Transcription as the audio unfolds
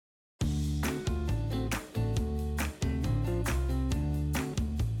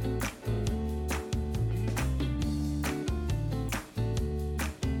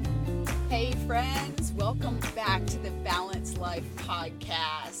friends. Welcome back to the Balanced Life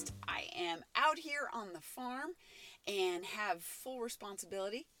podcast. I am out here on the farm and have full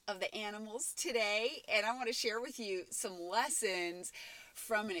responsibility of the animals today. And I want to share with you some lessons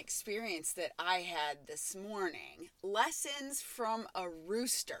from an experience that I had this morning. Lessons from a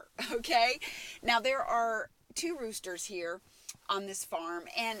rooster, okay? Now, there are 2 roosters here on this farm,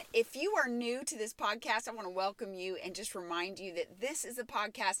 and if you are new to this podcast, I want to welcome you and just remind you that this is a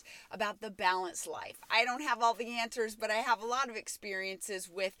podcast about the balanced life. I don't have all the answers, but I have a lot of experiences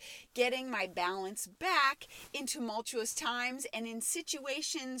with getting my balance back in tumultuous times and in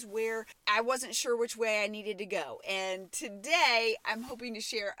situations where I wasn't sure which way I needed to go. And today I'm hoping to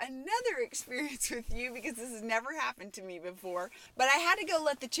share another experience with you because this has never happened to me before, but I had to go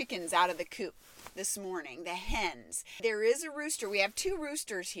let the chickens out of the coop this morning, the hens. There is a rooster. We have 2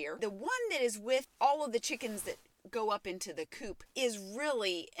 roosters here. The one that is with all of the chickens that go up into the coop is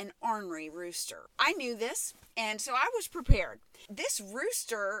really an ornery rooster. I knew this, and so I was prepared. This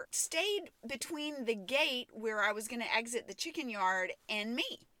rooster stayed between the gate where I was going to exit the chicken yard and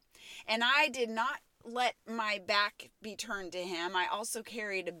me. And I did not let my back be turned to him. I also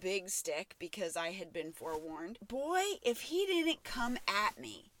carried a big stick because I had been forewarned. Boy, if he didn't come at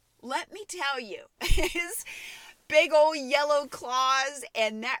me, let me tell you, his big old yellow claws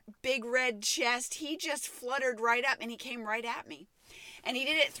and that big red chest, he just fluttered right up and he came right at me. And he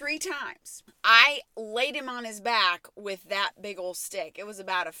did it 3 times. I laid him on his back with that big old stick. It was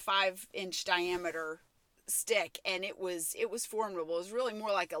about a 5-inch diameter stick, and it was formidable. It was really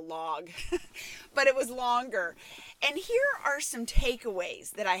more like a log, but it was longer. And here are some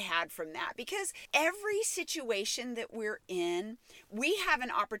takeaways that I had from that, because every situation that we're in, we have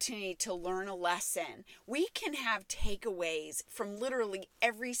an opportunity to learn a lesson. We can have takeaways from literally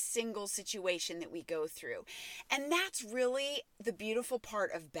every single situation that we go through. And that's really the beautiful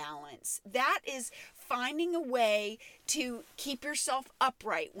part of balance. That is finding a way to keep yourself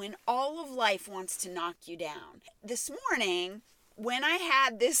upright when all of life wants to knock you down. This morning, when I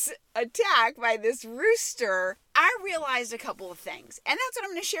had this attack by this rooster, I realized a couple of things. And that's what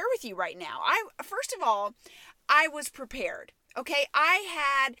I'm going to share with you right now. First of all, I was prepared. Okay, I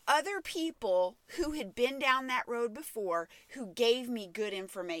had other people who had been down that road before who gave me good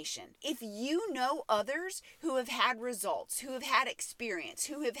information. If you know others who have had results, who have had experience,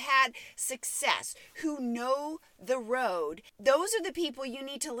 who have had success, who know the road, those are the people you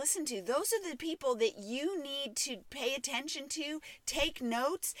need to listen to. Those are the people that you need to pay attention to, take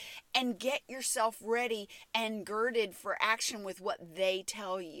notes, and get yourself ready and girded for action with what they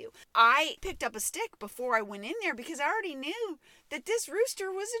tell you. I picked up a stick before I went in there because I already knew that this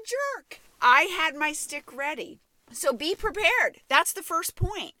rooster was a jerk. I had my stick ready. So be prepared. That's the first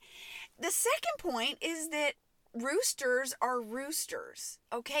point. The second point is that roosters are roosters.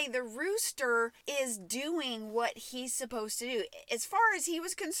 Okay, the rooster is doing what he's supposed to do. As far as he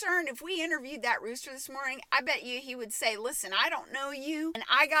was concerned, if we interviewed that rooster this morning, I bet you he would say, listen, I don't know you, and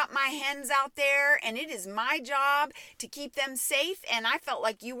I got my hens out there, and it is my job to keep them safe, and I felt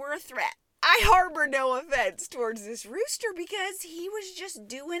like you were a threat. I harbor no offense towards this rooster because he was just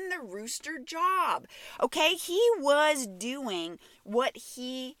doing the rooster job. Okay, he was doing what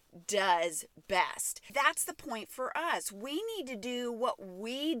he does best. That's the point for us. We need to do what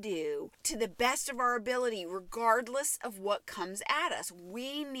we do to the best of our ability, regardless of what comes at us.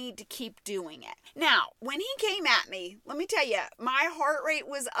 We need to keep doing it. Now, when he came at me, let me tell you, my heart rate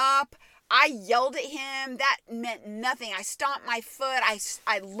was up. I yelled at him. That meant nothing. I stomped my foot.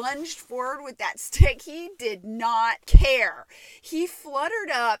 I lunged forward with that stick. He did not care. He fluttered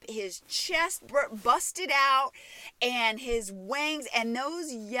up, his chest busted out, and his wings and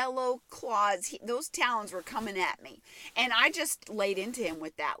those yellow claws, those talons were coming at me. And I just laid into him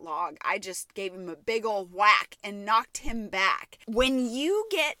with that log. I just gave him a big old whack and knocked him back. When you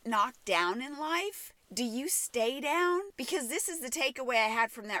get knocked down in life, do you stay down? Because this is the takeaway I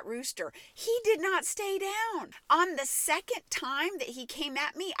had from that rooster. He did not stay down. On the second time that he came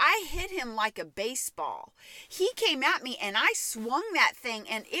at me, I hit him like a baseball. He came at me and I swung that thing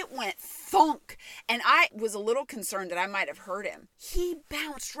and it went thunk. And I was a little concerned that I might have hurt him. He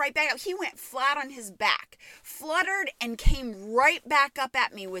bounced right back up. He went flat on his back, fluttered, and came right back up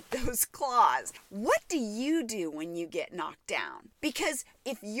at me with those claws. What do you do when you get knocked down? Because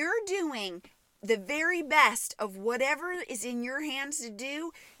if you're doing the very best of whatever is in your hands to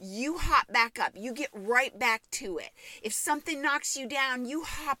do, you hop back up. You get right back to it. If something knocks you down, you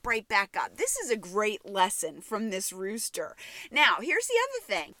hop right back up. This is a great lesson from this rooster. Now, here's the other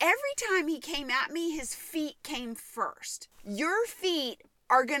thing. Every time he came at me, his feet came first. Your feet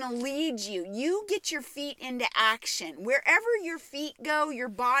are going to lead you. You get your feet into action. Wherever your feet go, your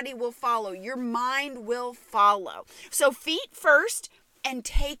body will follow. Your mind will follow. So feet first and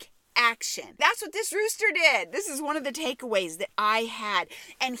take action. That's what this rooster did. This is one of the takeaways that I had.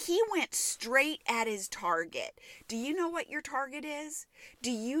 And he went straight at his target. Do you know what your target is?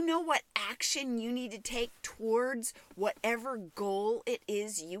 Do you know what action you need to take towards whatever goal it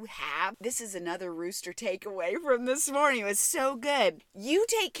is you have? This is another rooster takeaway from this morning. It was so good. You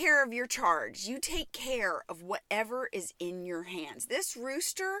take care of your charge. You take care of whatever is in your hands. This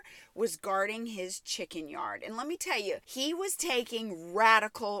rooster was guarding his chicken yard. And let me tell you, he was taking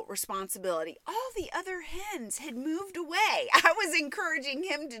radical responsibility. All the other hens had moved away. I was encouraging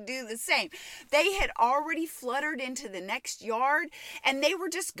him to do the same. They had already fluttered into the next yard, and they were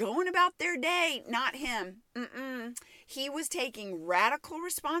just going about their day. Not him. He was taking radical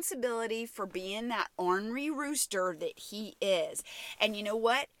responsibility for being that ornery rooster that he is. And you know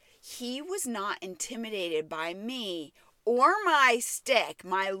what? He was not intimidated by me or my stick,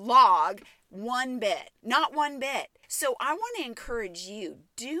 my log, one bit. Not one bit. So I want to encourage you,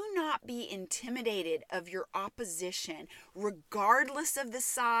 do not be intimidated of your opposition, regardless of the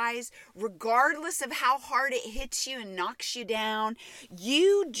size, regardless of how hard it hits you and knocks you down.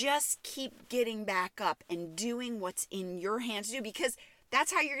 You just keep getting back up and doing what's in your hands to do, because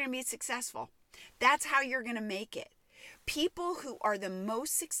that's how you're going to be successful. That's how you're going to make it. People who are the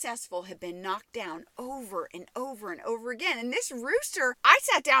most successful have been knocked down over and over and over again. And this rooster, I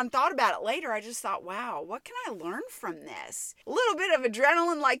sat down and thought about it later. I just thought, wow, what can I learn from this? A little bit of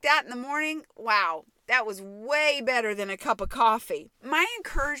adrenaline like that in the morning. Wow, that was way better than a cup of coffee. My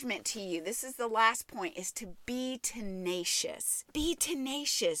encouragement to you, this is the last point, is to be tenacious. Be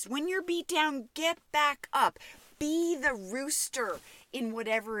tenacious. When you're beat down, get back up. Be the rooster in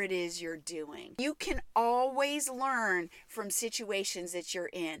whatever it is you're doing. You can always learn from situations that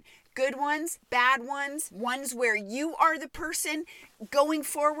you're in. Good ones, bad ones, ones where you are the person going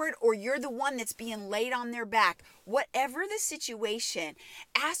forward or you're the one that's being laid on their back. Whatever the situation,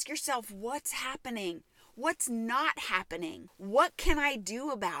 ask yourself, what's happening? What's not happening? What can I do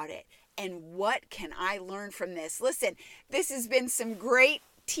about it? And what can I learn from this? Listen, this has been some great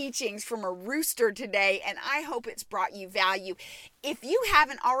teachings from a rooster today, and I hope it's brought you value. If you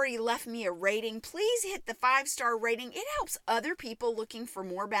haven't already left me a rating, please hit the 5-star rating. It helps other people looking for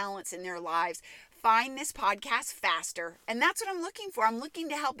more balance in their lives find this podcast faster. And that's what I'm looking for. I'm looking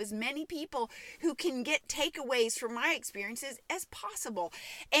to help as many people who can get takeaways from my experiences as possible.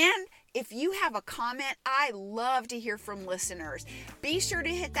 And if you have a comment, I love to hear from listeners. Be sure to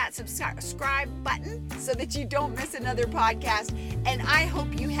hit that subscribe button so that you don't miss another podcast. And I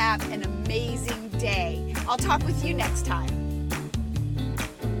hope you have an amazing day. I'll talk with you next time.